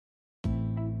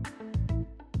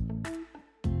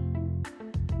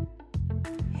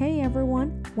Hey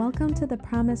everyone, welcome to the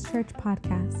Promise Church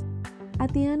podcast.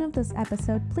 At the end of this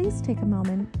episode, please take a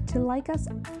moment to like us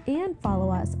and follow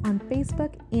us on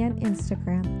Facebook and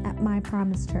Instagram at My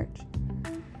Promise Church.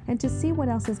 And to see what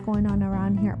else is going on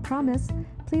around here at Promise,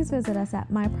 please visit us at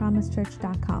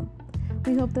mypromisechurch.com.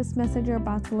 We hope this message you're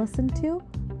about to listen to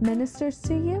ministers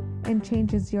to you and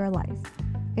changes your life.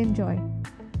 Enjoy.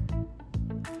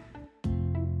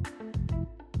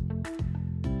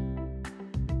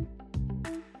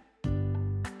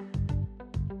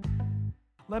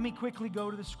 Let me quickly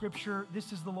go to the scripture.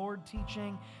 This is the Lord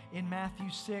teaching in Matthew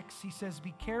 6. He says,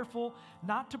 "Be careful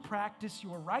not to practice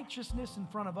your righteousness in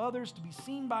front of others to be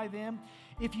seen by them.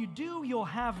 If you do, you'll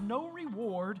have no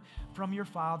reward from your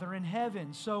Father in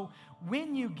heaven." So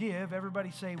when you give,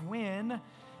 everybody say when,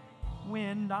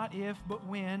 not if, but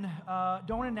when.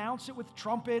 Don't announce it with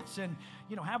trumpets and,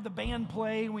 have the band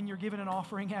play when you're giving an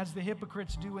offering as the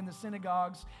hypocrites do in the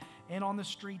synagogues and on the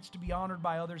streets to be honored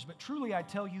by others. But truly, I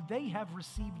tell you, they have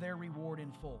received their reward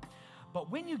in full. But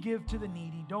when you give to the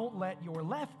needy, don't let your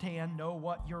left hand know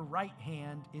what your right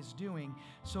hand is doing,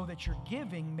 so that your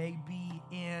giving may be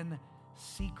in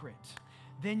secret.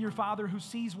 Then your Father who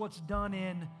sees what's done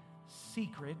in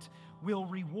secret will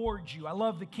reward you. I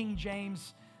love the King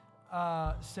James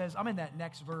says, I'm in that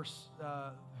next verse,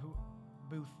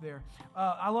 booth there.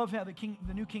 I love how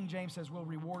the New King James says, "will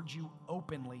reward you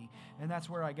openly." And that's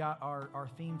where I got our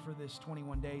theme for this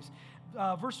 21 days.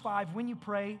 Verse 5, when you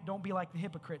pray, don't be like the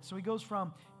hypocrites. So he goes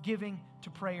from giving to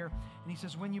prayer. And he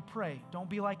says, when you pray, don't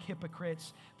be like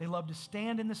hypocrites. They love to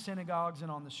stand in the synagogues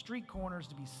and on the street corners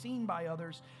to be seen by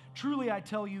others. Truly, I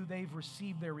tell you, they've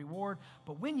received their reward.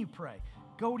 But when you pray,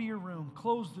 go to your room,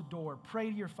 close the door,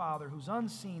 pray to your Father who's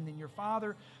unseen. Then your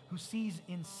Father who sees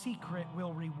in secret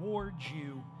will reward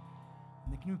you.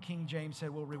 And the New King James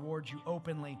said, will reward you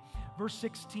openly. Verse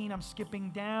 16, I'm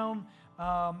skipping down.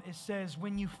 It says,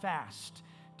 when you fast,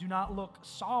 do not look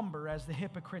somber as the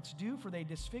hypocrites do, for they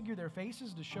disfigure their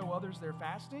faces to show others they're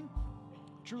fasting.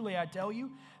 Truly, I tell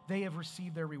you, they have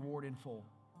received their reward in full.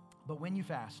 But when you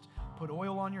fast, put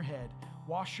oil on your head,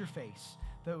 wash your face,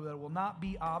 though it will not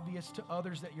be obvious to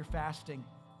others that you're fasting,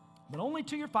 but only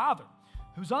to your Father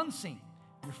who's unseen.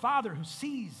 Your Father who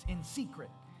sees in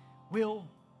secret will,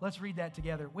 let's read that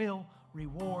together, will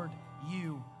reward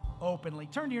you openly.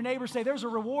 Turn to your neighbor, say, there's a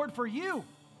reward for you.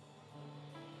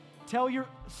 Tell your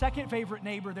second favorite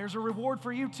neighbor, there's a reward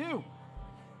for you too.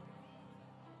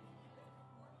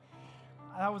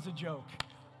 That was a joke.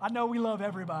 I know we love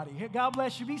everybody. God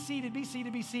bless you. Be seated, be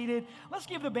seated, be seated. Let's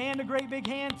give the band a great big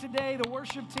hand today, the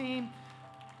worship team.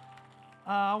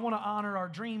 I want to honor our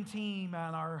dream team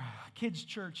and our kids'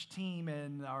 church team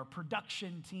and our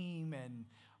production team and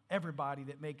everybody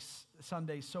that makes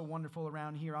Sundays so wonderful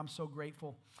around here. I'm so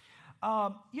grateful.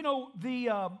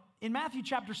 In Matthew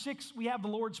chapter 6, we have the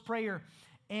Lord's Prayer,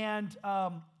 and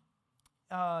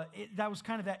that was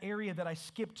kind of that area that I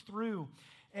skipped through.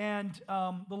 And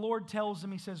the Lord tells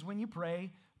him, he says, when you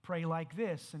pray, pray like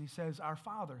this. And he says, our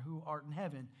Father who art in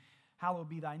heaven, hallowed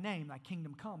be thy name, thy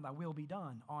kingdom come, thy will be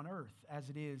done on earth as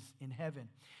it is in heaven.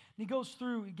 And he goes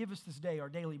through, give us this day our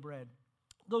daily bread,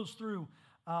 goes through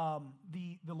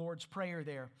the Lord's Prayer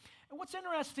there. And what's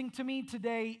interesting to me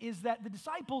today is that the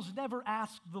disciples never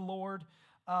asked the Lord,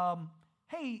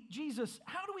 hey, Jesus,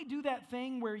 how do we do that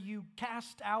thing where you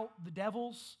cast out the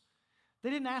devils?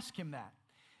 They didn't ask him that.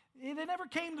 They never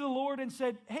came to the Lord and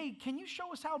said, hey, can you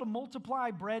show us how to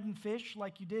multiply bread and fish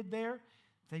like you did there?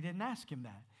 They didn't ask him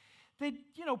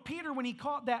that. Peter, when he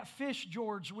caught that fish,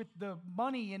 George, with the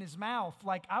money in his mouth,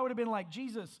 I would have been like,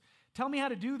 Jesus, tell me how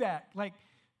to do that.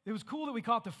 It was cool that we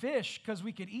caught the fish because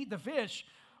we could eat the fish,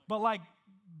 but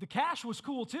the cash was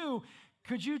cool too.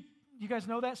 Could you guys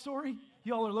know that story?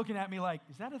 Y'all are looking at me like,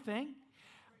 is that a thing?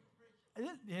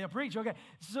 Yeah, preach, okay.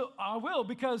 So I will,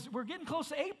 because we're getting close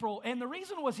to April, and the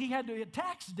reason was he had to get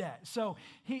tax debt. So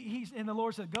and the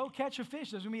Lord said, go catch a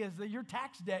fish. There's going to be your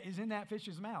tax debt is in that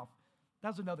fish's mouth. That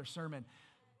was another sermon.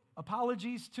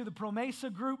 Apologies to the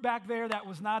Promesa group back there. That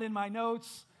was not in my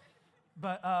notes.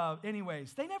 But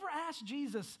anyways, they never asked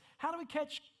Jesus, how do we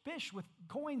catch fish with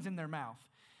coins in their mouth?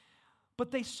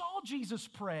 But they saw Jesus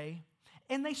pray,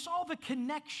 and they saw the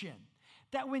connection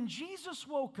that when Jesus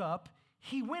woke up,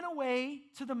 he went away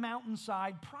to the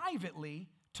mountainside privately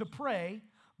to pray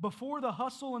before the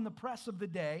hustle and the press of the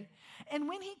day. And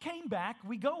when he came back,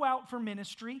 we go out for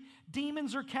ministry.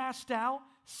 Demons are cast out,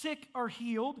 sick are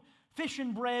healed, fish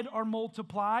and bread are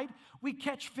multiplied. We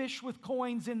catch fish with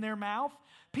coins in their mouth.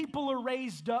 People are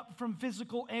raised up from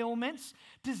physical ailments.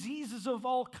 Diseases of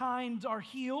all kinds are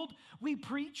healed. We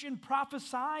preach and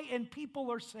prophesy, and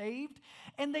people are saved.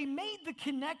 And they made the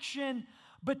connection,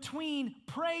 between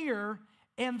prayer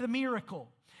and the miracle.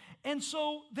 And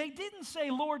so they didn't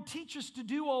say, Lord, teach us to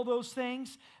do all those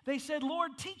things. They said,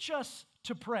 Lord, teach us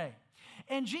to pray.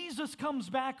 And Jesus comes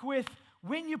back with,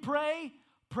 when you pray,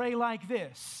 pray like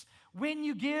this. When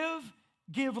you give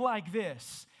like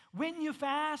this. When you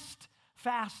fast,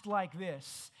 fast like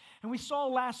this. And we saw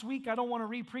last week, I don't want to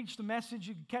re-preach the message.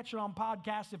 You can catch it on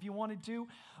podcast if you wanted to.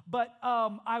 But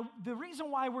the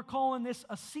reason why we're calling this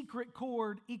a secret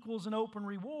chord equals an open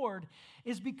reward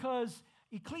is because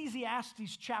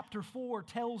Ecclesiastes chapter 4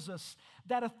 tells us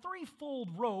that a threefold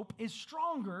rope is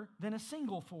stronger than a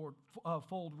single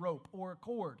fold rope or a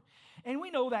cord. And we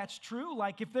know that's true.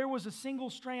 Like if there was a single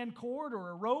strand cord or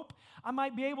a rope, I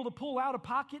might be able to pull out a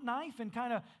pocket knife and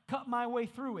kind of cut my way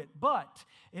through it. But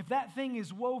if that thing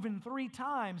is woven 3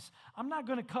 times, I'm not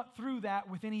going to cut through that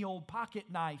with any old pocket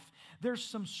knife. There's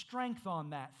some strength on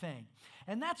that thing.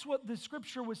 And that's what the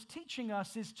scripture was teaching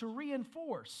us, is to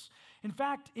reinforce. In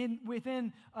fact,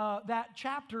 within that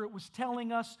chapter, it was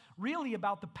telling us really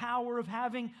about the power of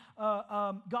having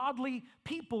godly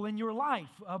people in your life,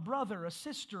 a brother, a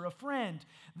sister, a friend,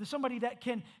 somebody that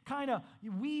can kind of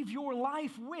weave your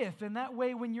life with, and that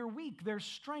way when you're weak, there's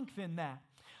strength in that.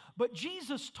 But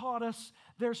Jesus taught us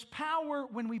there's power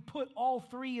when we put all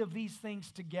 3 of these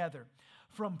things together,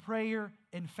 from prayer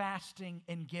and fasting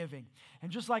and giving.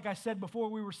 And just like I said before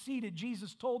we were seated,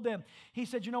 Jesus told them, He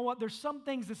said, you know what, there's some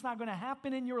things that's not going to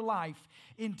happen in your life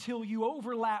until you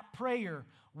overlap prayer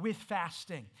with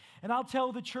fasting. And I'll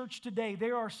tell the church today,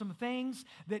 there are some things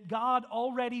that God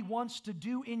already wants to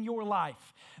do in your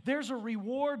life. There's a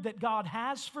reward that God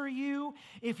has for you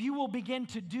if you will begin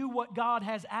to do what God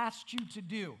has asked you to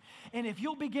do. And if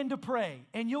you'll begin to pray,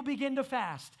 and you'll begin to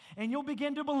fast, and you'll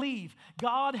begin to believe,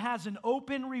 God has an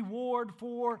open reward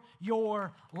for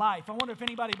your life. I wonder if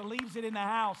anybody believes it in the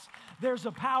house. There's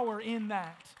a power in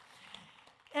that.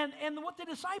 And what the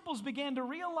disciples began to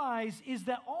realize is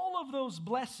that all of those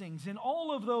blessings and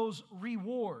all of those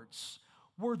rewards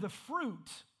were the fruit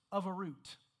of a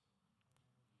root.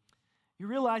 You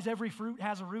realize every fruit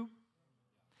has a root?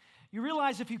 You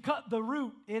realize if you cut the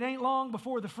root, it ain't long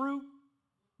before the fruit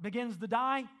begins to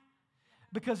die,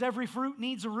 because every fruit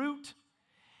needs a root.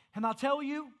 And I'll tell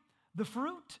you, the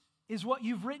fruit is what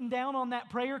you've written down on that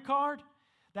prayer card,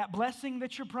 that blessing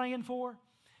that you're praying for,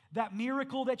 that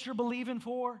miracle that you're believing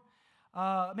for.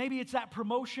 Maybe it's that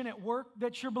promotion at work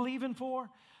that you're believing for.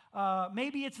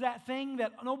 Maybe it's that thing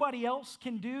that nobody else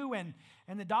can do, and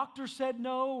the doctor said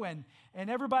no, and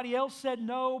everybody else said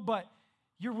no, but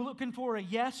you're looking for a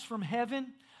yes from heaven.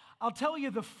 I'll tell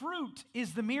you, the fruit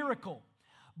is the miracle,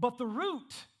 but the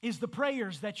root is the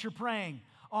prayers that you're praying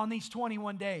on these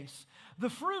 21 days. The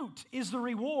fruit is the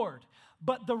reward,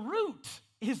 but the root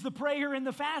is the prayer and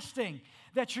the fasting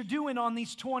that you're doing on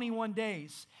these 21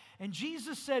 days. And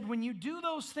Jesus said, when you do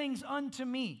those things unto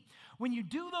me, when you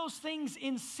do those things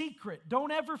in secret,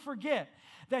 don't ever forget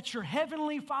that your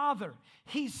heavenly Father,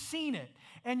 He's seen it.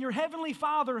 And your heavenly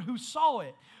Father who saw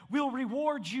it will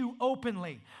reward you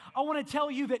openly. I want to tell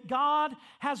you that God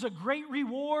has a great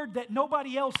reward that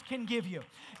nobody else can give you.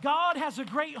 God has a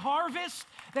great harvest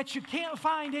that you can't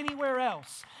find anywhere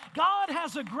else. God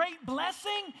has a great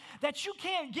blessing that you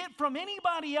can't get from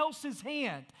anybody else's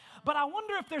hand. But I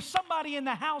wonder if there's somebody in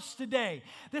the house today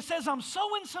that says, I'm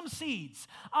sowing some seeds.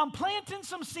 I'm planting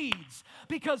some seeds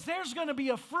because there's going to be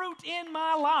a fruit in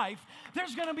my life.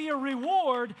 There's going to be a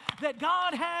reward that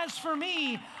God has for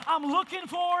me. I'm looking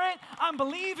for it. I'm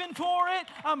believing for it.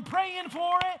 I'm praying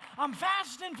for it. I'm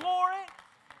fasting for it.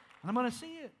 And I'm going to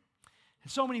see it.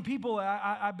 And so many people,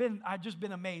 I've just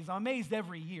been amazed. I'm amazed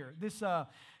every year. This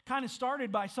kind of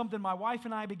started by something my wife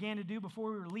and I began to do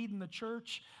before we were leading the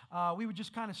church. We would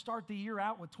just kind of start the year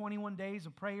out with 21 days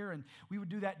of prayer, and we would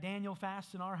do that Daniel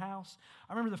fast in our house.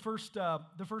 I remember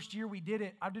the first year we did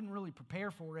it, I didn't really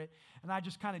prepare for it, and I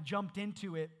just kind of jumped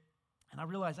into it, and I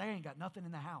realized I ain't got nothing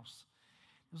in the house.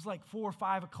 It was like 4 or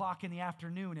 5 o'clock in the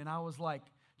afternoon, and I was like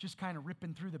just kind of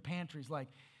ripping through the pantries like,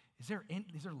 is there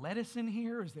lettuce in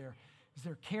here? Is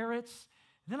there carrots?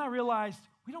 And then I realized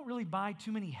we don't really buy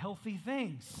too many healthy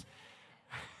things.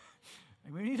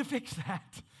 We need to fix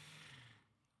that.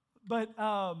 But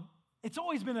it's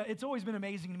always been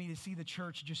amazing to me to see the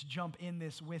church just jump in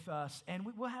this with us. And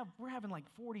we're having like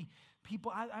 40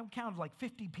 people. I counted like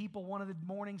 50 people one of the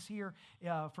mornings here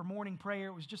for morning prayer.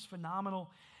 It was just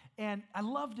phenomenal. And I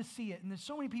love to see it. And there's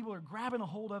so many people are grabbing a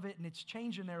hold of it, and it's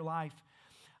changing their life.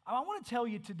 I want to tell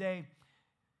you today,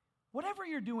 whatever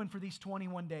you're doing for these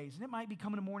 21 days, and it might be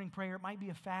coming to morning prayer, it might be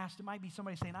a fast, it might be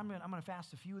somebody saying, I'm going to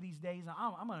fast a few of these days,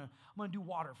 I'm going to do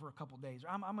water for a couple days, or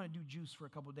I'm going to do juice for a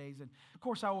couple days. And of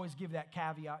course, I always give that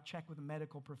caveat, check with a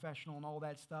medical professional and all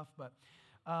that stuff, but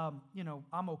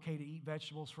I'm okay to eat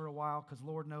vegetables for a while because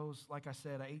Lord knows, like I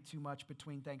said, I ate too much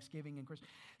between Thanksgiving and Christmas.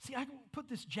 See, I put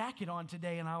this jacket on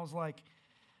today and I was like,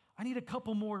 I need a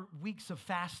couple more weeks of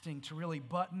fasting to really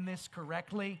button this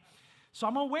correctly. So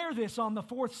I'm going to wear this on the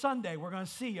fourth Sunday. We're going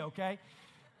to see, okay?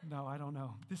 No, I don't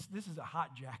know. This is a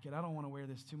hot jacket. I don't want to wear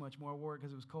this too much more. I wore it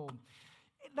because it was cold.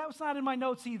 That was not in my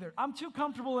notes either. I'm too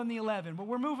comfortable in the 11, but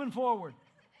we're moving forward.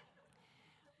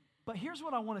 But here's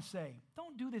what I want to say.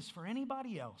 Don't do this for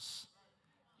anybody else.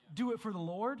 Do it for the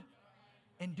Lord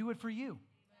and do it for you.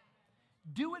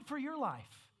 Do it for your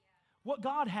life. What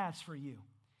God has for you.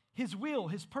 His will,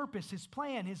 His purpose, His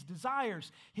plan, His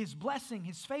desires, His blessing,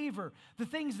 His favor, the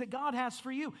things that God has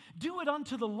for you. Do it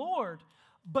unto the Lord,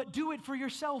 but do it for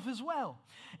yourself as well.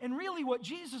 And really what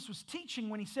Jesus was teaching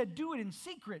when He said, do it in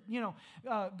secret,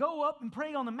 go up and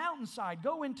pray on the mountainside,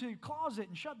 go into your closet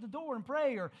and shut the door and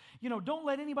pray, or, don't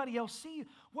let anybody else see you.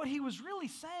 What He was really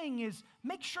saying is,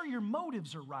 make sure your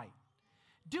motives are right.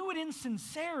 Do it in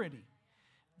sincerity.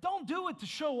 Don't do it to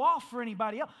show off for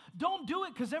anybody else. Don't do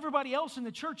it because everybody else in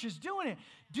the church is doing it.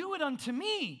 Do it unto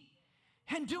me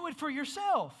and do it for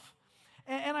yourself.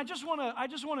 And I just want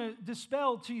to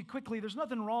dispel to you quickly, there's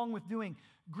nothing wrong with doing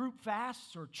group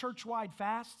fasts or church-wide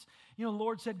fasts. The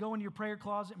Lord said, go into your prayer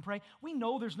closet and pray. We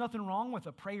know there's nothing wrong with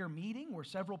a prayer meeting where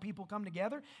several people come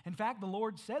together. In fact, the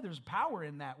Lord said there's power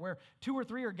in that. Where 2 or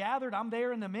 3 are gathered, I'm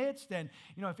there in the midst. And,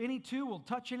 if any two will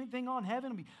touch anything on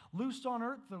heaven, it'll be loosed on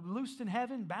earth, loosed in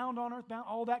heaven, bound on earth, bound,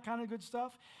 all that kind of good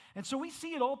stuff. And so we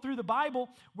see it all through the Bible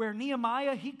where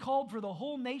Nehemiah, he called for the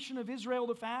whole nation of Israel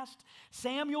to fast.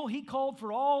 Samuel, he called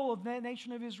for all of the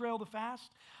nation of Israel to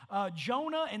fast.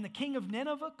 Jonah and the king of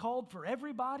Nineveh called for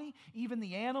everybody, even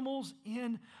the animals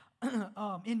in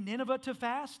Nineveh to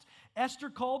fast. Esther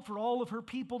called for all of her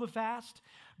people to fast.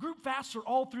 Group fasts are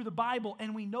all through the Bible,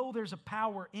 and we know there's a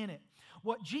power in it.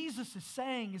 What Jesus is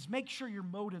saying is make sure your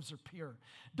motives are pure.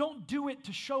 Don't do it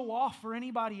to show off for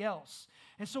anybody else.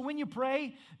 And so when you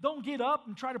pray, don't get up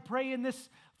and try to pray in this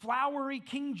flowery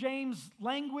King James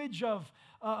language of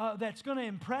that's going to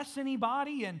impress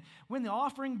anybody. And when the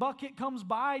offering bucket comes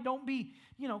by, don't be,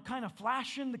 kind of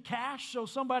flashing the cash so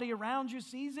somebody around you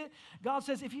sees it. God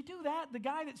says, if you do that, the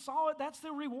guy that saw it, that's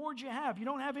the reward you have. You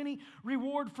don't have any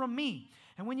reward from me.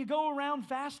 And when you go around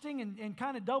fasting and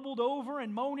kind of doubled over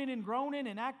and moaning and groaning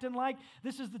and acting like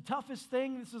this is the toughest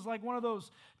thing, this is like one of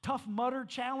those tough mutter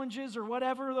challenges or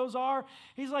whatever those are,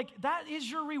 He's like, that is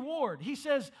your reward. He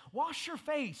says, wash your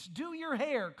face, do your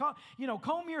hair,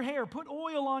 comb your hair, put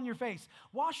oil on your face,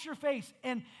 wash your face,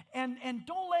 and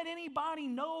don't let anybody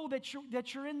know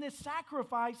that you're in this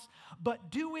sacrifice, but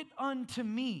do it unto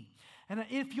me. And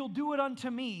if you'll do it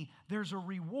unto me, there's a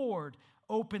reward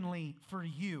openly for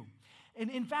you. And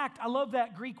in fact, I love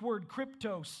that Greek word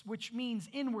kryptos, which means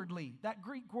inwardly. That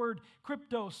Greek word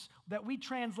kryptos that we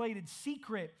translated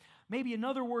secret, maybe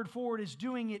another word for it is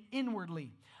doing it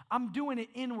inwardly. I'm doing it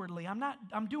inwardly.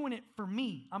 I'm doing it for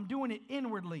me. I'm doing it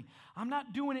inwardly. I'm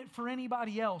not doing it for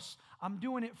anybody else. I'm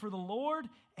doing it for the Lord,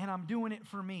 and I'm doing it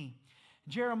for me.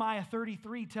 Jeremiah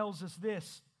 33 tells us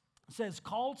this. It says,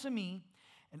 call to me,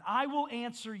 and I will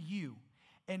answer you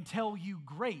and tell you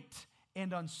great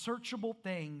and unsearchable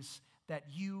things that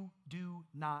you do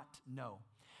not know.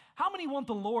 How many want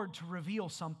the Lord to reveal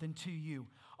something to you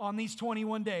on these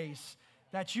 21 days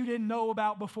that you didn't know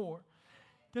about before?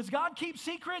 Does God keep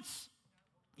secrets?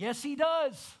 Yes, He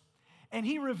does. And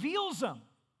He reveals them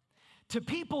to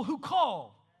people who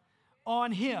call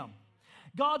on Him.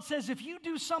 God says, if you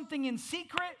do something in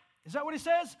secret, is that what He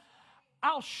says?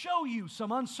 I'll show you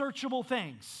some unsearchable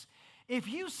things. If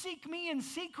you seek me in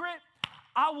secret,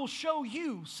 I will show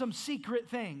you some secret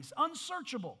things,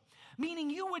 unsearchable, meaning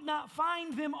you would not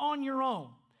find them on your own.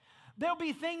 There'll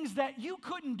be things that you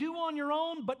couldn't do on your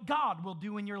own, but God will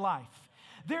do in your life.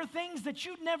 There are things that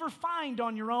you'd never find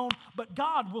on your own, but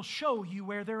God will show you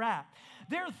where they're at.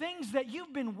 There are things that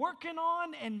you've been working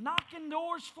on and knocking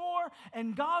doors for,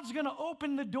 and God's going to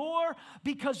open the door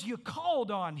because you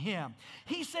called on Him.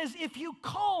 He says, if you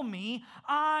call me,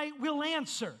 I will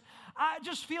answer. I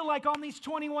just feel like on these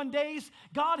 21 days,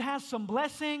 God has some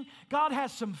blessing, God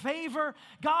has some favor,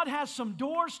 God has some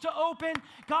doors to open,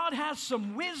 God has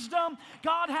some wisdom,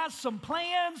 God has some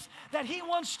plans that He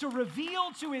wants to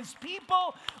reveal to His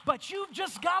people, but you've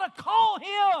just got to call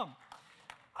Him.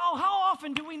 Oh, how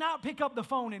often do we not pick up the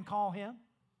phone and call Him?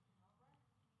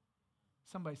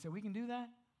 Somebody said, we can do that?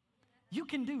 You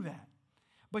can do that.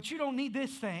 but you don't need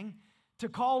this thing to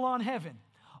call on heaven.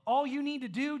 All you need to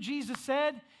do, Jesus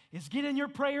said, is get in your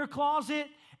prayer closet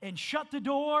and shut the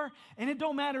door, and it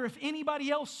don't matter if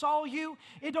anybody else saw you.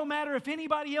 It don't matter if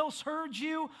anybody else heard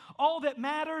you. All that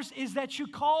matters is that you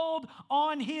called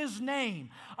on His name.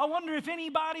 I wonder if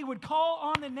anybody would call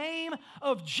on the name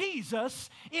of Jesus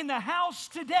in the house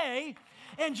today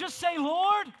and just say,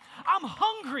 Lord, I'm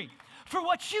hungry for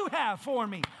what you have for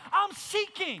me. I'm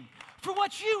seeking for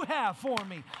what you have for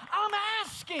me. I'm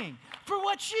asking for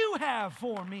what you have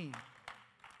for me.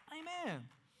 Amen.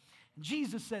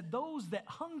 Jesus said, those that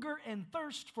hunger and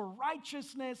thirst for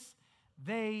righteousness,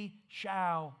 they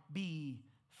shall be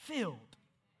filled.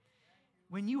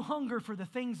 When you hunger for the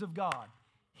things of God,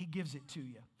 He gives it to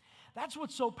you. That's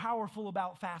what's so powerful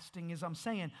about fasting is I'm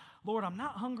saying, Lord, I'm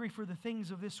not hungry for the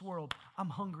things of this world. I'm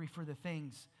hungry for the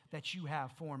things that you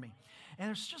have for me. And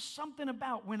there's just something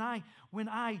about when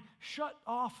I shut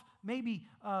off maybe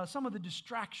some of the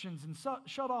distractions and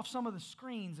shut off some of the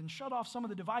screens and shut off some of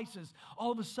the devices,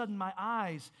 all of a sudden my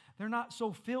eyes, they're not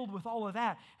so filled with all of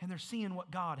that, and they're seeing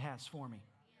what God has for me.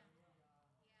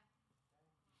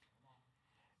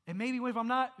 And maybe if I'm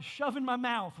not shoving my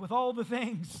mouth with all the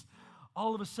things,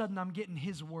 all of a sudden I'm getting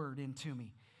His word into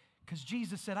me. Because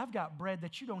Jesus said, I've got bread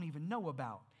that you don't even know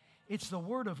about. It's the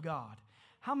Word of God.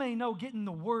 How many know getting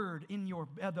the Word in your,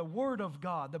 the Word of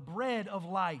God, the bread of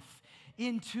life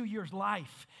into your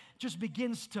life just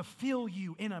begins to fill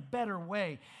you in a better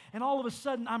way. And all of a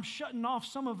sudden, I'm shutting off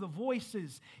some of the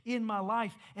voices in my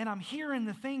life, and I'm hearing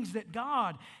the things that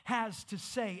God has to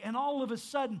say. And all of a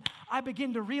sudden, I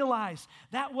begin to realize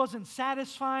that wasn't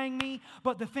satisfying me,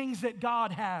 but the things that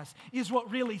God has is what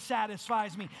really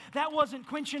satisfies me. That wasn't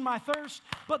quenching my thirst,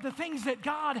 but the things that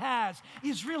God has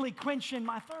is really quenching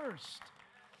my thirst.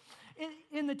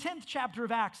 In the 10th chapter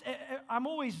of Acts, I'm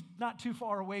always not too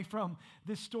far away from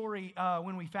this story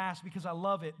when we fast because I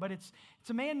love it. But it's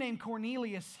a man named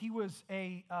Cornelius. He was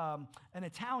an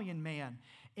Italian man.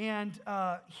 And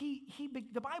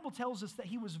the Bible tells us that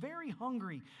he was very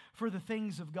hungry for the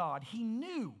things of God. He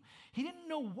didn't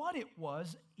know what it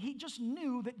was. He just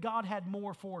knew that God had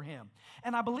more for him.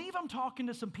 And I believe I'm talking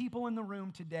to some people in the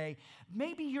room today.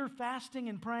 Maybe you're fasting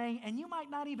and praying, and you might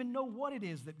not even know what it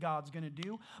is that God's going to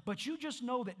do, but you just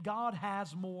know that God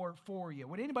has more for you.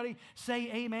 Would anybody say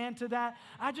amen to that?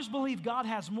 I just believe God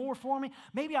has more for me.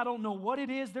 Maybe I don't know what it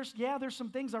is. There's some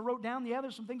things I wrote down. Yeah,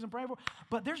 there's some things I'm praying for.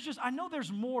 But I know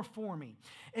there's more for me.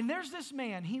 And there's this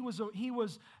man. He was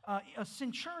a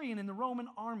centurion in the Roman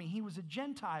army. He was a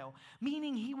Gentile,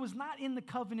 meaning he was not in the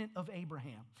covenant of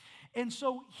Abraham. And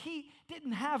so he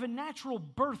didn't have a natural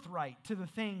birthright to the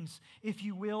things, if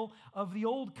you will, of the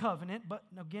old covenant. But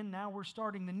again, now we're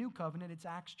starting the new covenant. It's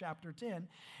Acts chapter 10.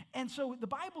 And so the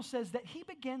Bible says that he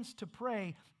begins to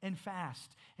pray and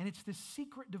fast. And it's this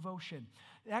secret devotion.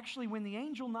 Actually, when the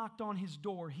angel knocked on his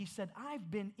door, he said, I've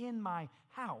been in my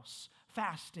house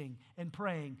fasting and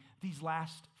praying these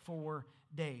last 4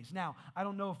 days. Now, I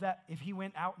don't know if he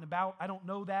went out and about. I don't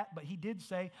know that, but he did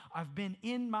say, I've been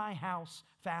in my house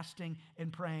fasting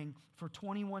and praying for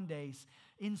 21 days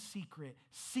in secret,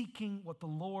 seeking what the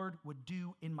Lord would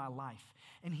do in my life.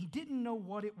 And he didn't know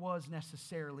what it was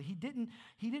necessarily. He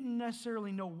didn't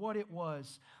necessarily know what it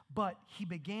was, but he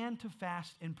began to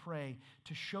fast and pray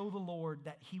to show the Lord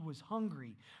that he was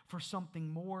hungry for something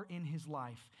more in his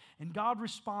life. And God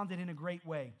responded in a great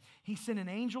way. He sent an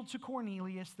angel to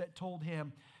Cornelius that told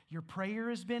him, your prayer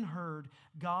has been heard.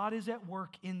 God is at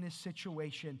work in this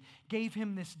situation. Gave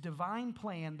him this divine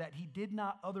plan that he did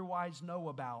not otherwise know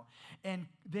about. And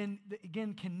then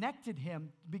again connected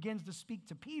him, begins to speak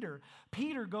to Peter.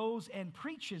 Peter goes and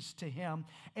preaches to him.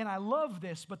 And I love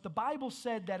this, but the Bible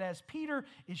said that as Peter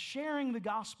is sharing the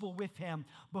gospel with him,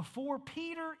 before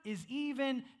Peter is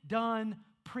even done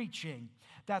preaching,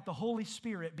 that the Holy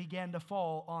Spirit began to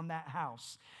fall on that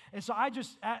house. And so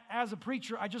as a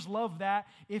preacher, I just love that.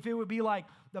 If it would be like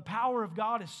the power of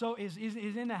God is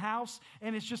in the house,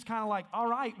 and it's just kind of like, all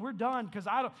right, we're done, because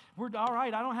I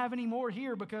don't have any more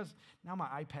here, because now my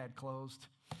iPad closed.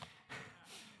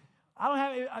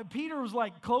 Peter was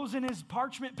like closing his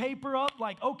parchment paper up,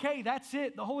 like, okay, that's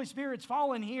it. The Holy Spirit's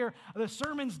fallen here. The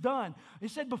sermon's done. It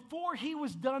said before he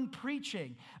was done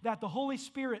preaching that the Holy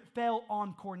Spirit fell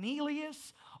on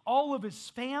Cornelius, all of his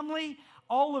family,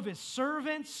 all of his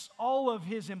servants, all of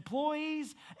his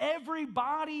employees,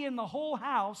 everybody in the whole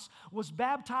house was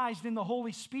baptized in the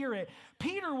Holy Spirit.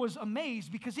 Peter was amazed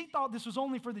because he thought this was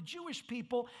only for the Jewish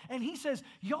people, and he says,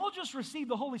 y'all just received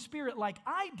the Holy Spirit like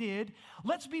I did.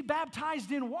 Let's be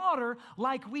baptized in water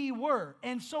like we were.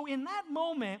 And so in that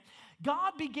moment,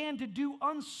 God began to do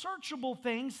unsearchable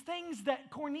things, things that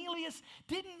Cornelius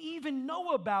didn't even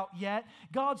know about yet.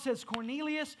 God says,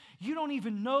 Cornelius, you don't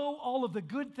even know all of the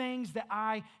good things that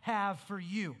I have for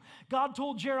you. God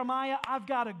told Jeremiah, I've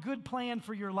got a good plan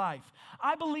for your life.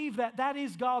 I believe that that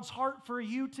is God's heart for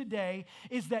you today,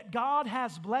 is that God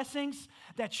has blessings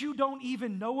that you don't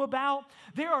even know about.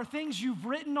 There are things you've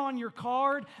written on your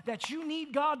card that you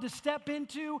need God to step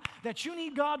into, that you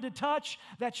need God to touch,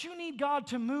 that you need God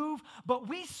to move. But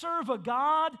we serve a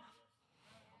God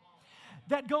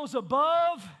that goes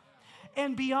above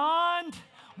and beyond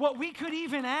what we could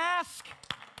even ask,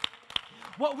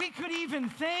 what we could even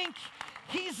think.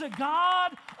 He's a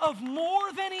God of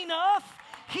more than enough.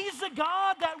 He's a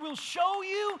God that will show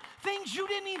you things you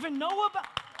didn't even know about.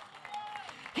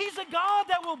 He's a God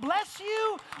that will bless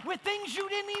you with things you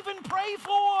didn't even pray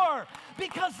for,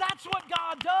 because that's what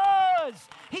God does.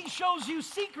 He shows you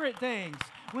secret things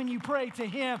when you pray to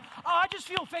Him. Oh, I just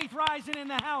feel faith rising in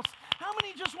the house. How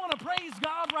many just want to praise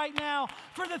God right now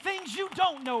for the things you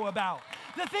don't know about?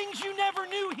 The things you never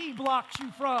knew He blocked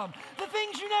you from. The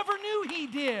things you never knew He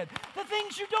did. The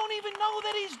things you don't even know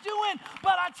that He's doing.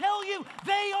 But I tell you,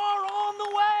 they are on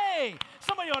the way.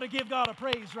 Somebody ought to give God a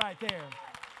praise right there.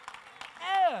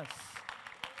 Yes.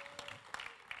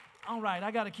 All right,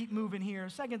 I got to keep moving here.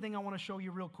 Second thing I want to show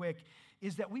you real quick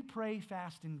is that we pray,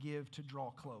 fast, and give to draw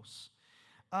close.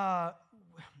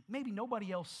 Maybe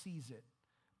nobody else sees it,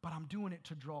 but I'm doing it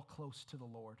to draw close to the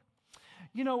Lord.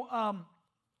 You know,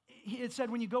 it said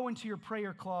when you go into your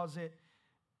prayer closet,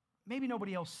 maybe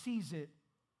nobody else sees it,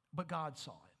 but God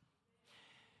saw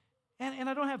it. And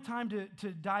I don't have time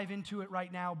to dive into it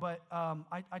right now, but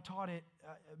I taught it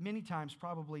many times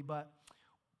probably, but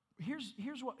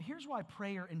here's why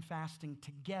prayer and fasting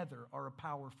together are a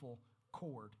powerful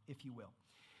cord, if you will.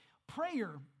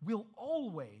 Prayer will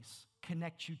always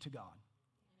connect you to God.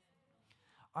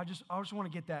 I just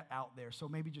want to get that out there, so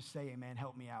maybe just say amen,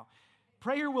 help me out.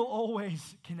 Prayer will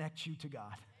always connect you to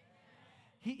God.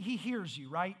 He hears you,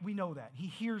 right? We know that. He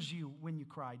hears you when you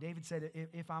cry. David said,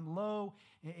 if I'm low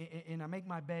and I make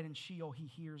my bed in Sheol, He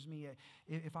hears me.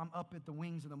 If I'm up at the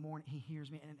wings of the morning, He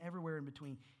hears me. And everywhere in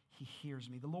between, He hears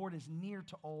me. The Lord is near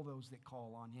to all those that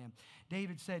call on Him.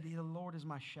 David said, the Lord is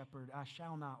my shepherd. I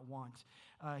shall not want.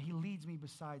 He leads me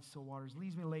beside still waters,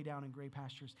 leads me to lay down in gray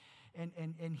pastures.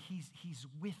 And he's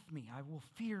with me. I will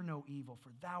fear no evil, for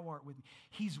Thou art with me.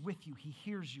 He's with you. He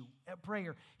hears you. At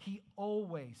prayer, He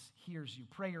always hears you.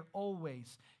 Prayer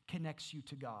always connects you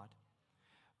to God.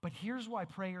 But here's why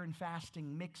prayer and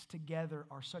fasting mixed together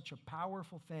are such a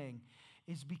powerful thing,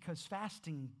 is because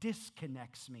fasting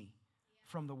disconnects me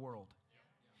from the world.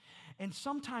 And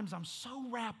sometimes I'm so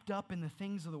wrapped up in the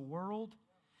things of the world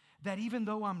that even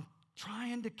though I'm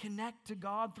trying to connect to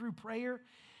God through prayer,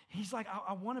 He's like,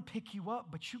 I want to pick you up,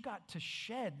 but you got to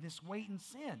shed this weight and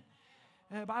sin.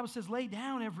 The Bible says, lay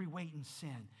down every weight and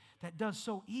sin that does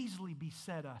so easily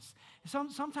beset us.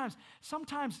 Sometimes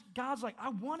God's like, I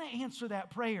want to answer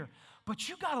that prayer, but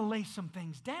you got to lay some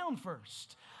things down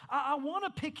first. I want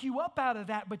to pick you up out of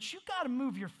that, but you got to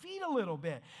move your feet a little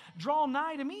bit. Draw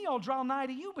nigh to me, I'll draw nigh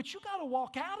to you, but you got to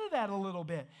walk out of that a little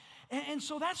bit. And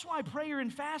so that's why prayer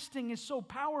and fasting is so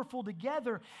powerful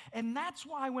together. And that's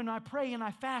why when I pray and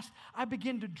I fast, I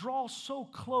begin to draw so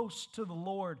close to the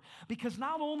Lord. Because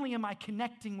not only am I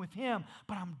connecting with Him,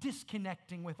 but I'm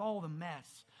disconnecting with all the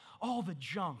mess, all the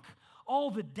junk, all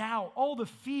the doubt, all the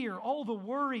fear, all the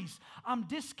worries. I'm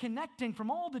disconnecting from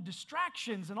all the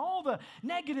distractions and all the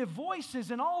negative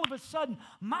voices. And all of a sudden,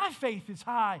 my faith is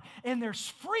high and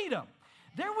there's freedom.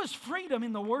 There was freedom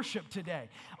in the worship today.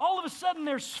 All of a sudden,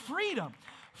 there's freedom.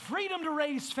 Freedom to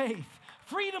raise faith.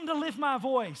 Freedom to lift my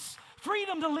voice.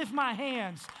 Freedom to lift my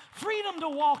hands. Freedom to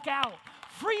walk out.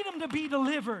 Freedom to be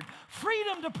delivered.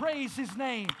 Freedom to praise His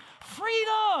name.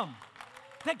 Freedom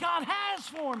that God has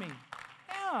for me.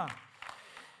 Yeah.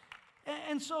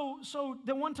 And so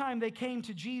the one time they came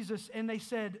to Jesus and they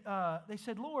said,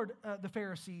 Lord, the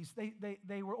Pharisees,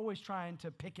 they were always trying to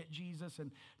pick at Jesus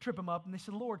and trip Him up. And they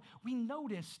said, Lord, we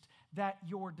noticed that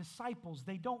your disciples,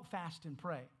 they don't fast and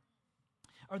pray.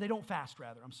 Or they don't fast,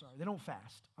 rather. I'm sorry. They don't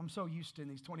fast. I'm so used to in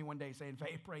these 21 days saying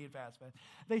pray and fast.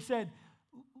 They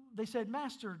said,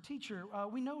 Master, teacher,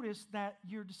 we noticed that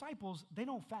your disciples, they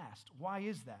don't fast. Why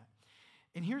is that?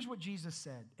 And here's what Jesus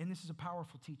said, and this is a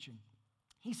powerful teaching.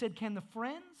 He said, can the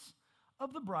friends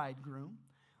of the bridegroom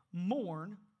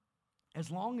mourn as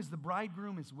long as the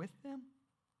bridegroom is with them?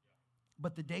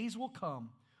 But the days will come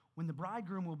when the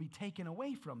bridegroom will be taken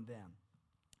away from them,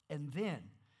 and then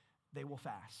they will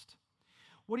fast.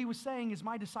 What He was saying is,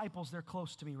 my disciples, they're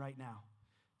close to me right now.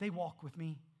 They walk with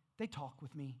me. They talk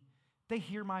with me. They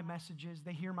hear my messages.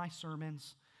 They hear my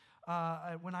sermons.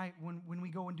 When we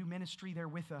go and do ministry, they're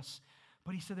with us.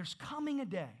 But he said, there's coming a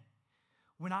day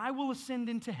when I will ascend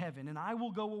into heaven and I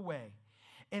will go away.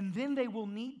 And then they will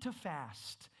need to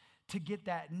fast to get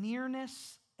that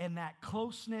nearness and that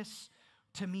closeness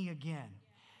to me again.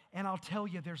 And I'll tell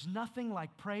you, there's nothing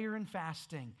like prayer and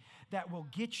fasting that will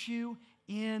get you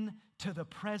into the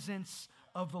presence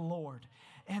of the Lord.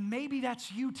 And maybe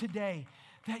that's you today,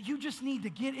 that you just need to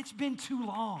it's been too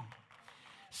long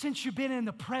since you've been in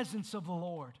the presence of the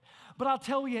Lord. But I'll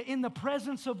tell you, in the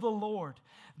presence of the Lord,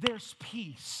 there's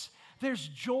peace. There's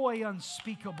joy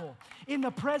unspeakable. In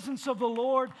the presence of the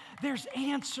Lord, there's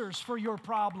answers for your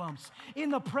problems.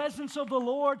 In the presence of the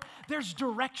Lord, there's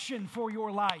direction for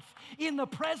your life. In the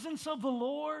presence of the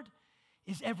Lord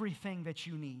is everything that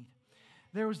you need.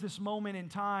 There was this moment in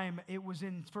time, it was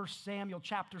in 1 Samuel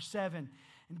chapter 7,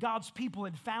 and God's people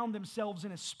had found themselves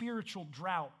in a spiritual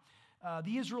drought.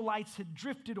 The Israelites had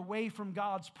drifted away from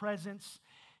God's presence.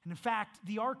 And in fact,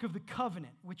 the Ark of the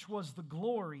Covenant, which was the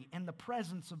glory and the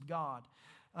presence of God,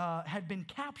 had been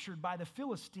captured by the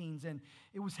Philistines, and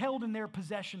it was held in their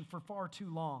possession for far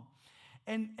too long.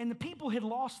 And the people had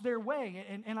lost their way,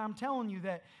 and I'm telling you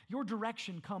that your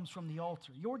direction comes from the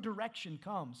altar. Your direction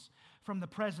comes from the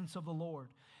presence of the Lord.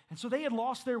 And so they had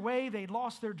lost their way, they'd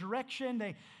lost their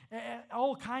direction,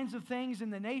 all kinds of things in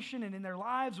the nation and in their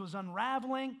lives was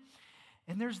unraveling.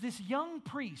 And there's this young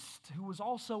priest who was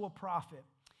also a prophet,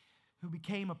 who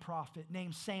became a prophet,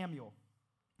 named Samuel.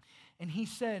 And he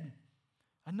said,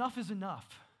 enough is enough.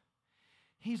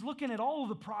 He's looking at all of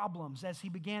the problems as he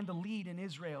began to lead in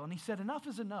Israel. And he said, enough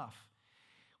is enough.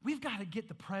 We've got to get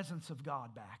the presence of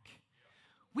God back.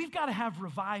 We've got to have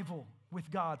revival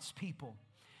with God's people.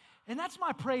 And that's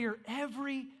my prayer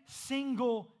every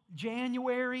single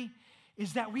January,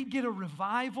 is that we get a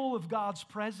revival of God's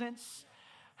presence.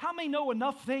 How many know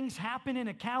enough things happen in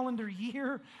a calendar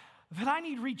year that I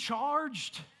need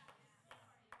recharged?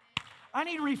 I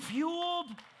need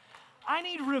refueled. I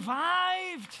need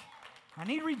revived. I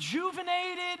need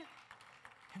rejuvenated.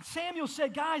 And Samuel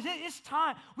said, guys, it's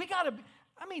time. We got to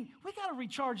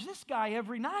recharge this guy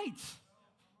every night.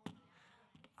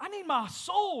 I need my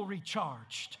soul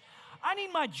recharged. I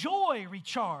need my joy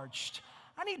recharged.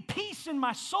 I need peace in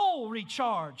my soul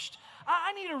recharged.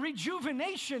 I need a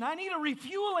rejuvenation. I need a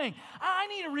refueling. I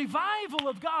need a revival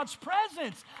of God's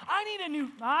presence. I need a new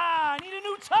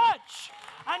touch.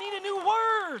 I need a new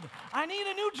word. I need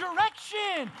a new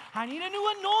direction. I need a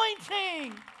new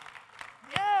anointing.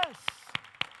 Yes.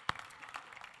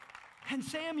 And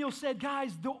Samuel said,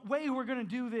 guys, the way we're going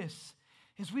to do this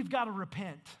is we've got to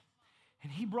repent.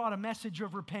 And he brought a message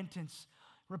of repentance.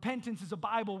 Repentance is a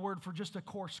Bible word for just a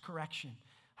course correction.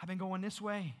 I've been going this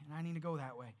way, and I need to go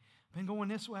that way. I've been going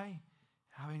this way,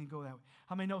 I need to go that way.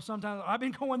 How many know sometimes I've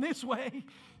been going this way,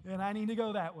 and I need to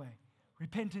go that way?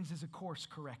 Repentance is a course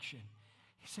correction.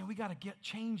 He said, we got to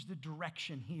change the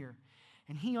direction here.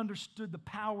 And he understood the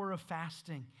power of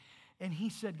fasting. And he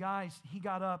said, guys, he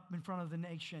got up in front of the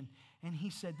nation, and he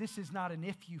said, this is not an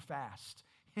if you fast.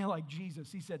 Like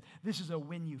Jesus, he said, this is a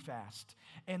when you fast.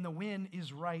 And the when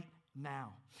is right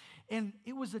now. And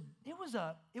it wasn't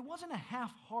a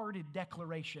half-hearted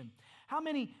declaration. How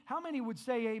many would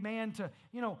say amen to,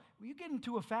 you get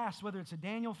into a fast, whether it's a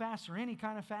Daniel fast or any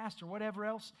kind of fast or whatever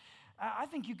else. I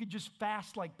think you could just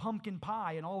fast like pumpkin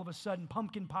pie, and all of a sudden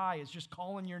pumpkin pie is just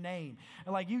calling your name.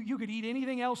 And like you could eat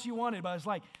anything else you wanted, but it's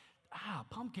like,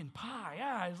 pumpkin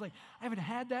pie. It's like, I haven't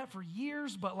had that for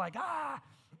years, but like,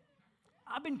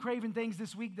 I've been craving things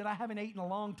this week that I haven't eaten in a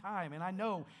long time, and I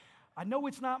know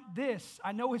it's not this.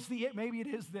 I know it's maybe it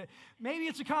is maybe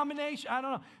it's a combination. I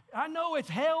don't know. I know it's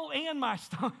hell and my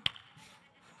stomach.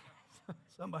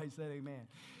 Somebody said amen.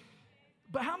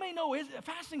 But how many know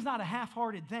fasting's not a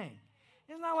half-hearted thing?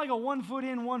 It's not like a 1 foot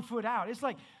in, 1 foot out. It's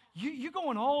like you're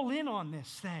going all in on this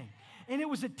thing. And it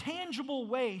was a tangible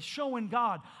way showing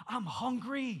God, I'm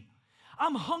hungry.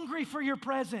 I'm hungry for your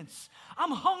presence. I'm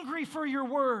hungry for your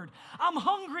word. I'm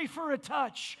hungry for a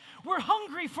touch. We're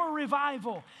hungry for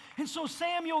revival. And so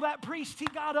Samuel, that priest, he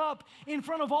got up in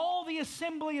front of all the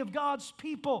assembly of God's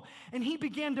people, and he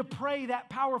began to pray that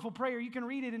powerful prayer. You can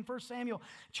read it in 1 Samuel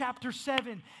chapter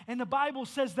 7. And the Bible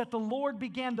says that the Lord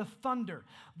began to thunder.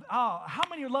 How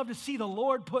many would love to see the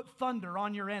Lord put thunder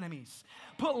on your enemies?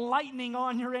 Put lightning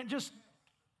on your enemies. Just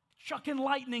chucking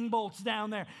lightning bolts down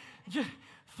there. Just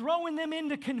throwing them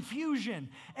into confusion,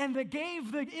 and that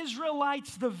gave the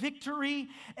Israelites the victory.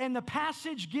 And the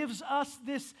passage gives us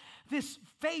this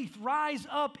faith rise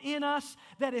up in us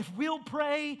that if we'll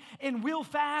pray and we'll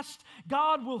fast,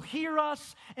 God will hear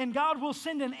us and God will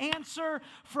send an answer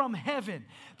from heaven.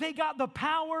 They got the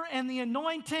power and the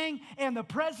anointing and the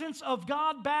presence of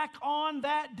God back on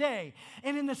that day.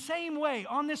 And in the same way,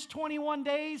 on this 21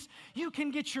 days, you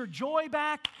can get your joy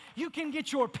back, you can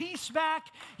get your peace back,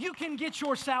 you can get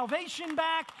your salvation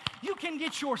back, you can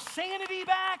get your sanity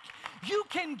back, you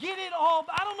can get it all.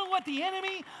 I don't know what the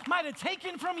enemy might have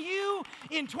taken from you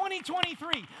in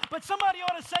 2023, but somebody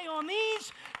ought to say, on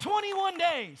these 21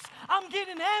 days, I'm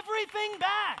getting everything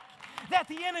back that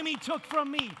the enemy took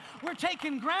from me. We're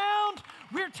taking ground,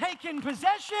 we're taking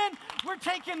possession, we're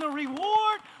taking the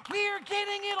reward, we're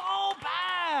getting it all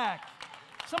back.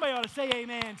 Somebody ought to say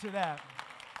amen to that.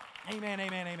 Amen,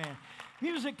 amen, amen.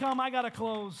 Music come, I got to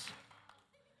close.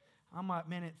 I'm at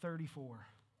minute 34.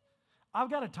 I've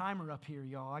got a timer up here,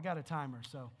 y'all. I got a timer,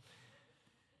 so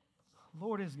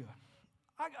Lord is good.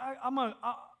 I'm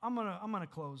gonna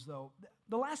close though.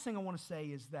 The last thing I want to say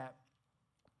is that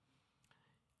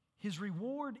His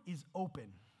reward is open.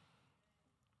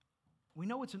 We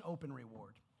know it's an open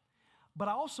reward, but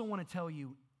I also want to tell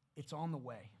you it's on the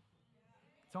way.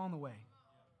 It's on the way.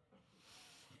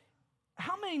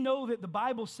 How many know that the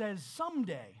Bible says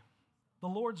someday the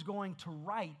Lord's going to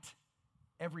right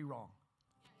every wrong?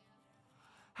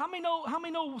 How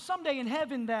many know someday in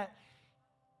heaven that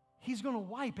He's going to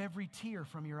wipe every tear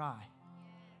from your eye?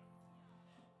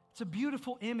 It's a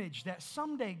beautiful image that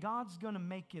someday God's going to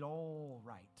make it all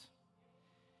right.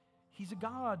 He's a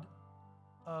God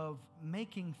of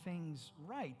making things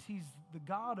right. He's the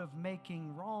God of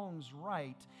making wrongs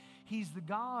right. He's the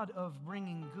God of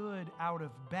bringing good out of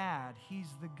bad. He's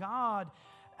the God,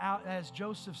 as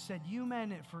Joseph said, you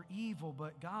meant it for evil,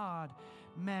 but God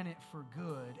meant it for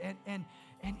good. And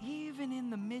even in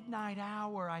the midnight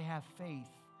hour, I have faith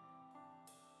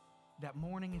that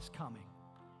morning is coming.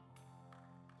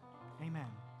 Amen.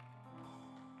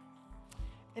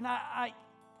 And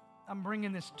I'm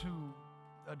bringing this to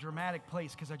a dramatic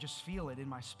place because I just feel it in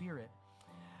my spirit.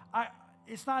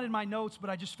 It's not in my notes, but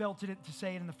I just felt it to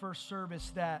say it in the first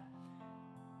service that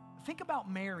think about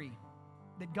Mary,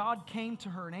 that God came to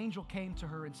her, an angel came to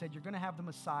her and said, you're going to have the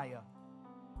Messiah.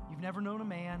 You've never known a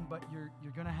man, but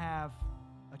you're going to have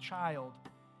a child.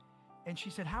 And she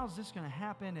said, how's this going to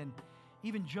happen? And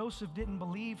even Joseph didn't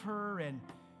believe her, and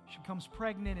she becomes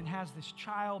pregnant and has this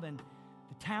child, and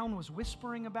the town was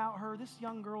whispering about her. This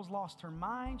young girl's lost her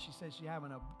mind. She says she's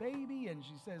having a baby, and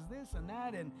she says this and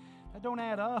that, and that don't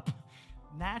add up.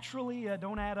 Naturally,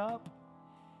 don't add up.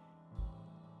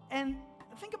 And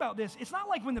think about this. It's not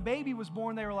like when the baby was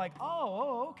born, they were like,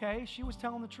 oh, okay, she was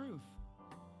telling the truth.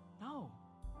 No,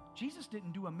 Jesus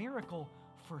didn't do a miracle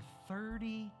for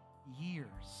 30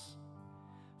 years.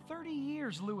 30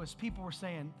 years, Lewis, people were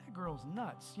saying, that girl's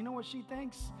nuts. You know what she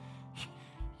thinks?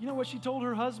 You know what she told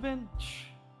her husband?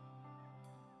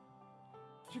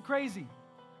 She's crazy.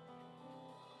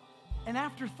 And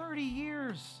after 30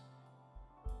 years,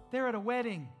 they're at a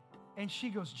wedding, and she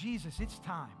goes, Jesus, it's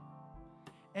time.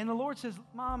 And the Lord says,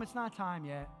 Mom, it's not time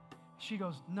yet. She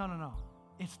goes, no,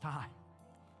 it's time.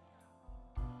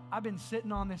 I've been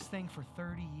sitting on this thing for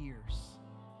 30 years.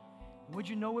 Would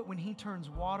you know it, when He turns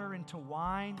water into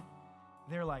wine,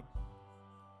 they're like,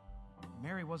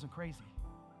 Mary wasn't crazy.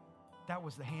 That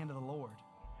was the hand of the Lord.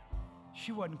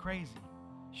 She wasn't crazy.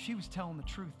 She was telling the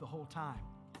truth the whole time.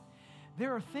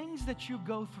 There are things that you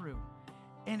go through,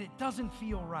 and it doesn't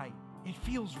feel right. It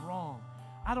feels wrong.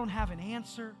 I don't have an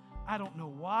answer. I don't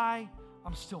know why.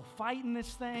 I'm still fighting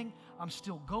this thing. I'm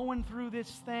still going through this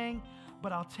thing.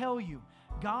 But I'll tell you,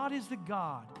 God is the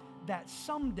God that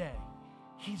someday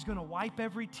He's going to wipe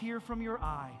every tear from your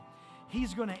eye.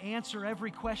 He's going to answer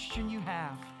every question you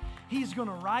have. He's going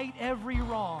to right every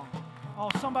wrong. Oh,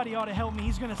 somebody ought to help me.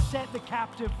 He's going to set the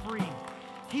captive free.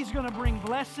 He's going to bring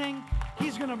blessing.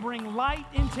 He's going to bring light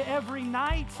into every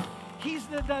night.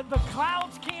 The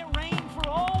clouds can't rain for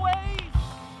always.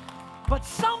 But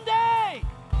someday,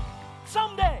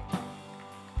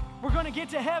 we're going to get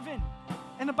to heaven.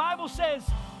 And the Bible says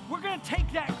we're going to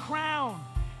take that crown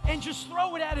and just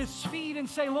throw it at His feet and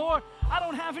say, Lord, I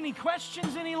don't have any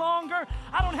questions any longer.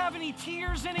 I don't have any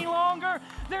tears any longer.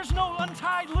 There's no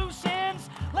untied loose ends.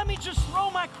 Let me just throw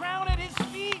my crown at His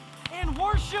feet and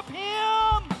worship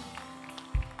Him.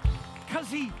 Because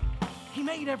He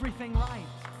made everything right.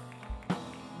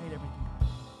 He made everything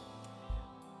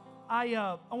right.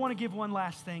 I want to give one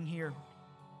last thing here.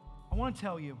 I want to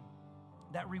tell you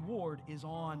that reward is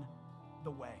on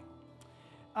the way.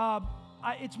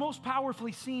 it's most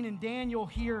powerfully seen in Daniel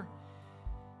here.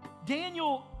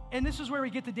 Daniel, and this is where we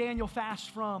get the Daniel fast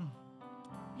from.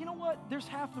 You know what? There's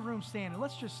half the room standing.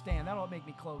 Let's just stand. That'll make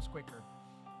me close quicker.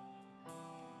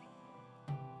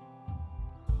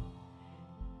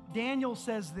 Daniel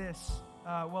says this.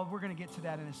 Well, we're going to get to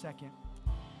that in a second.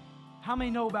 How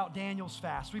many know about Daniel's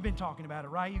fast? We've been talking about it,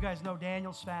 right? You guys know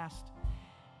Daniel's fast.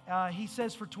 He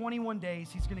says for 21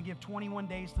 days, he's going to give 21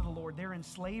 days to the Lord. They're in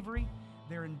slavery.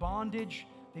 They're in bondage.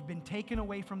 They've been taken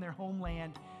away from their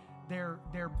homeland. They're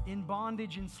in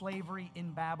bondage and slavery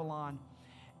in Babylon.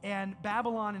 And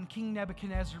Babylon and King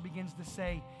Nebuchadnezzar begins to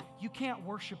say, you can't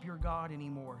worship your God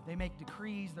anymore. They make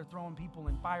decrees. They're throwing people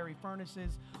in fiery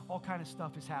furnaces. All kind of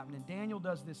stuff is happening. Daniel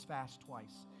does this fast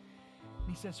twice. And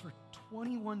he says, for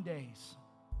 21 days,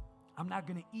 I'm not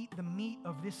going to eat the meat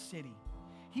of this city.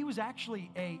 He was actually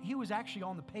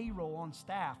on the payroll, on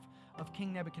staff of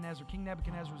King Nebuchadnezzar. King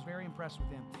Nebuchadnezzar was very impressed with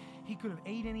him. He could have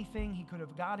ate anything. He could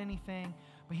have got anything.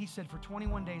 But he said, for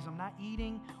 21 days, I'm not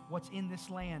eating what's in this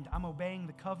land. I'm obeying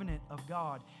the covenant of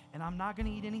God. And I'm not going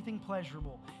to eat anything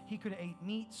pleasurable. He could have ate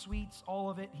meat, sweets, all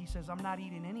of it. He says, I'm not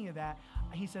eating any of that.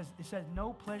 It says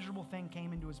no pleasurable thing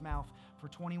came into his mouth for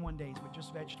 21 days, but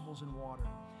just vegetables and water.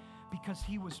 Because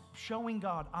he was showing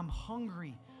God, I'm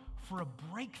hungry for a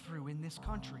breakthrough in this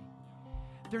country.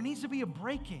 There needs to be a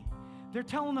breaking. They're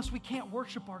telling us we can't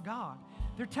worship our God.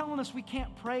 They're telling us we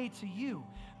can't pray to you.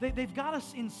 They've got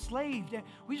us enslaved.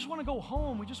 We just want to go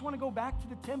home. We just want to go back to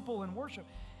the temple and worship.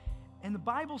 And the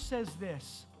Bible says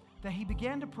this, that he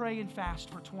began to pray and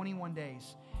fast for 21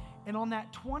 days. And on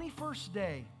that 21st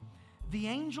day, the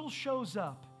angel shows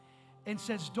up and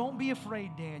says, don't be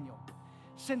afraid, Daniel.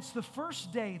 Since the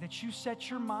first day that you set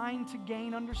your mind to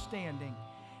gain understanding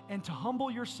and to humble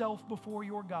yourself before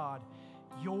your God,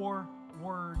 your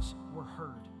words were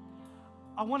heard.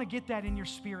 I want to get that in your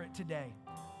spirit today.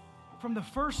 From the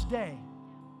first day,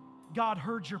 God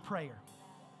heard your prayer.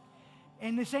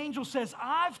 And this angel says,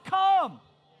 I've come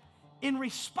in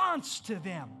response to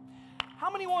them.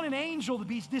 How many want an angel to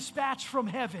be dispatched from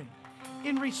heaven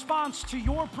in response to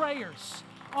your prayers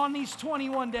on these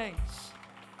 21 days?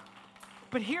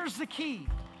 But here's the key.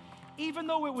 Even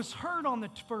though it was heard on the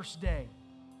first day,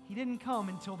 he didn't come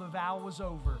until the vow was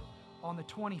over on the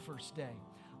 21st day.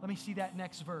 Let me see that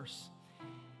next verse.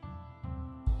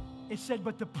 It said,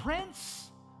 but the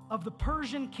prince of the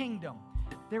Persian kingdom,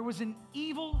 there was an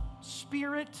evil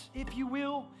spirit, if you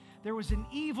will. There was an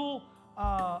evil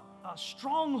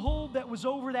stronghold that was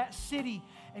over that city.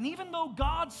 And even though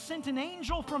God sent an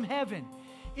angel from heaven,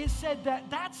 it said that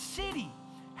that city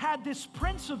had this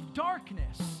prince of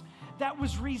darkness that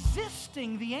was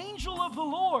resisting the angel of the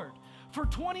Lord for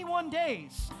 21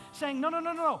 days, saying,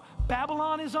 no,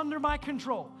 Babylon is under my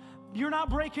control. You're not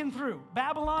breaking through.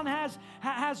 Babylon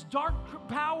has dark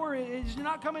power. You're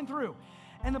not coming through.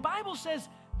 And the Bible says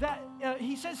that,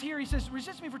 he says,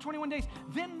 resist me for 21 days.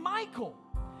 Then Michael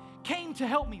came to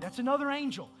help me. That's another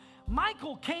angel.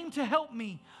 Michael came to help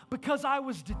me because I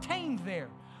was detained there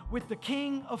with the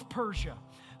king of Persia.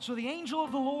 So the angel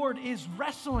of the Lord is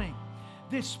wrestling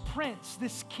this prince,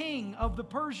 this king of the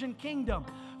Persian kingdom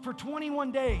for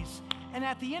 21 days. And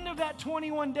at the end of that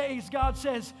 21 days, God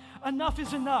says, enough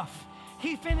is enough.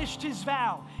 He finished his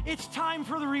vow. It's time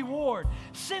for the reward.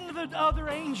 Send the other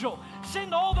angel.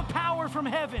 Send all the power from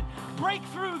heaven. Break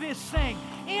through this thing.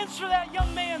 Answer that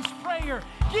young man's prayer.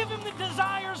 Give him the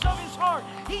desires of his heart.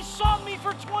 He sought me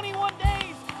for 21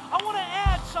 days. I want to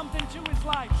add something to his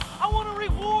life. I want to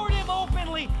reward him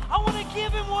openly. I want to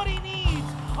give him what he needs.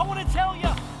 I want to tell you,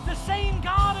 the same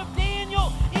God of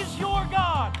Daniel is your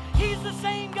God. He's the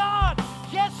same God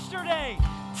yesterday,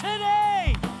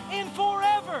 today, and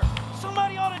forever.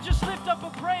 Somebody ought to just lift up a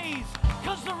praise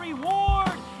because the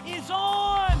reward is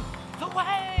on the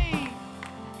way.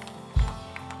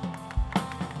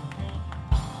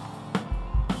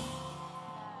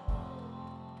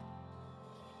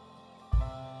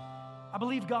 I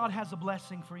believe God has a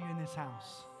blessing for you in this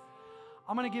house.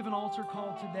 I'm going to give an altar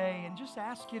call today and just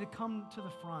ask you to come to the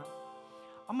front.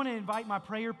 I'm going to invite my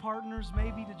prayer partners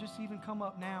maybe to just even come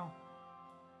up now.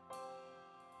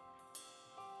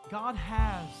 God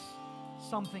has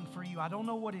something for you. I don't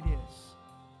know what it is.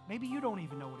 Maybe you don't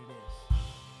even know what it is.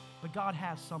 But God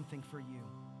has something for you.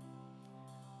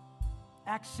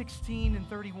 Acts 16 and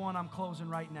 31, I'm closing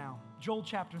right now. Joel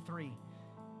chapter 3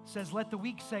 says, let the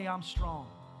weak say, I'm strong.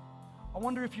 I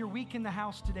wonder if you're weak in the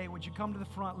house today, would you come to the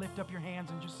front, lift up your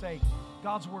hands, and just say,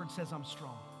 God's word says I'm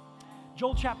strong.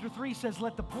 Joel chapter 3 says,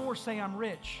 let the poor say I'm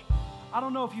rich. I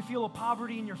don't know if you feel a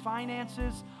poverty in your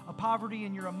finances, a poverty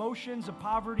in your emotions, a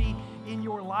poverty in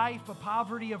your life, a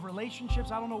poverty of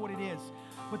relationships. I don't know what it is.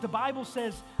 But the Bible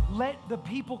says, let the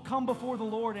people come before the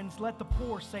Lord and let the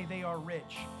poor say they are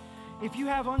rich. If you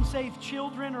have unsaved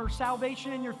children or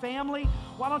salvation in your family,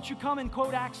 why don't you come and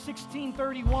quote Acts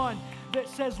 16:31 that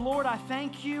says, Lord, I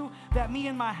thank you that me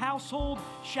and my household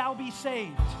shall be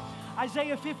saved.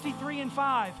 Isaiah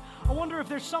 53:5. I wonder if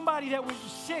there's somebody that was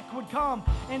sick would come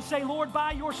and say, Lord,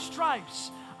 by your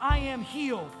stripes I am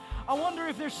healed. I wonder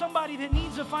if there's somebody that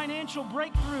needs a financial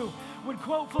breakthrough would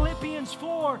quote Philippians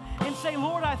 4 and say,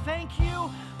 Lord, I thank you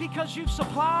because you've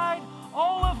supplied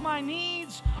all of my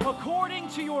needs according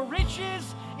to your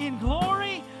riches in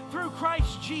glory through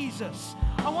Christ Jesus.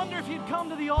 I wonder if you'd come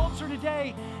to the altar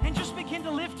today and just begin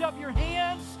to lift up your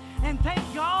hands and thank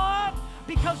God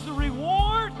because the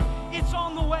reward, it's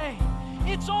on the way.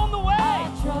 It's on the way.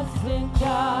 I trust in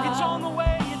God. It's on the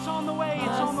way. It's on the way.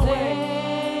 It's on the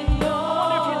way. I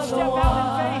wonder if you'd step out in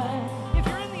faith. If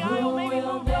you're in the aisle, maybe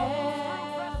move up.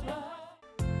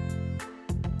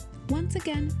 Once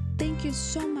again, thank you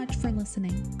so much for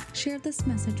listening. Share this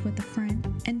message with a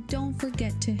friend and don't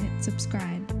forget to hit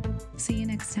subscribe. See you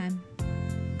next time.